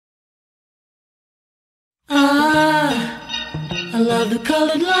of the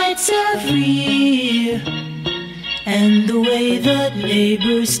colored lights every year, and the way that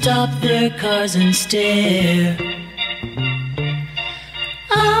neighbors stop their cars and stare.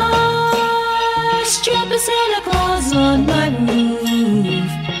 I strap a Santa Claus on my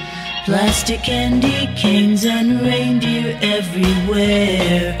roof, plastic candy canes and reindeer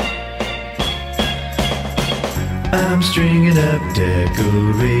everywhere. I'm stringing up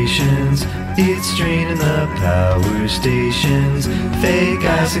decorations, it's draining the power stations. Fake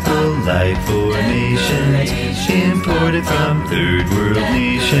icicle light formations, imported from third world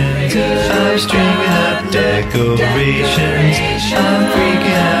nations. I'm stringing up decorations, I'm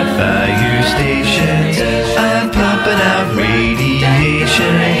freaking out fire stations, I'm pumping out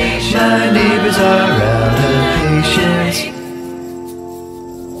radiation. My neighbors are out of patience.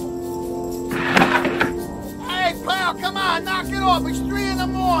 Come on, knock it off, it's 3 in the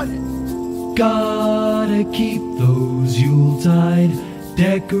morning. Gotta keep those Yuletide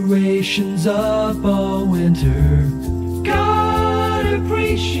decorations up all winter. God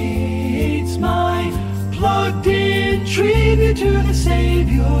appreciates my plugged-in tribute to the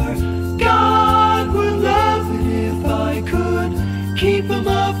Savior. God would love it if I could keep him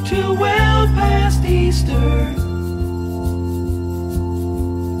up till well past Easter.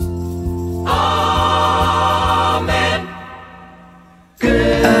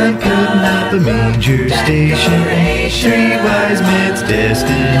 I'm putting up a major station, 3 wise men's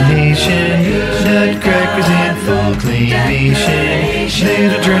destination. Nutcrackers in full claymation,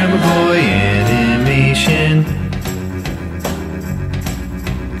 little drummer boy animation.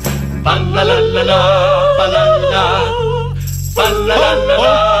 Ba la la la la, ba la la, ba la la la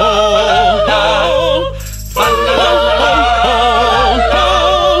la, ba la la la,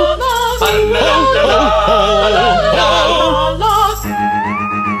 ba la la la.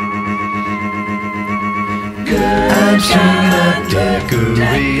 I'm stringing up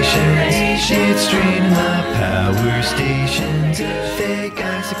decorations, it's draining the power stations. Fake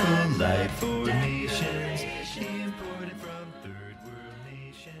icicle light for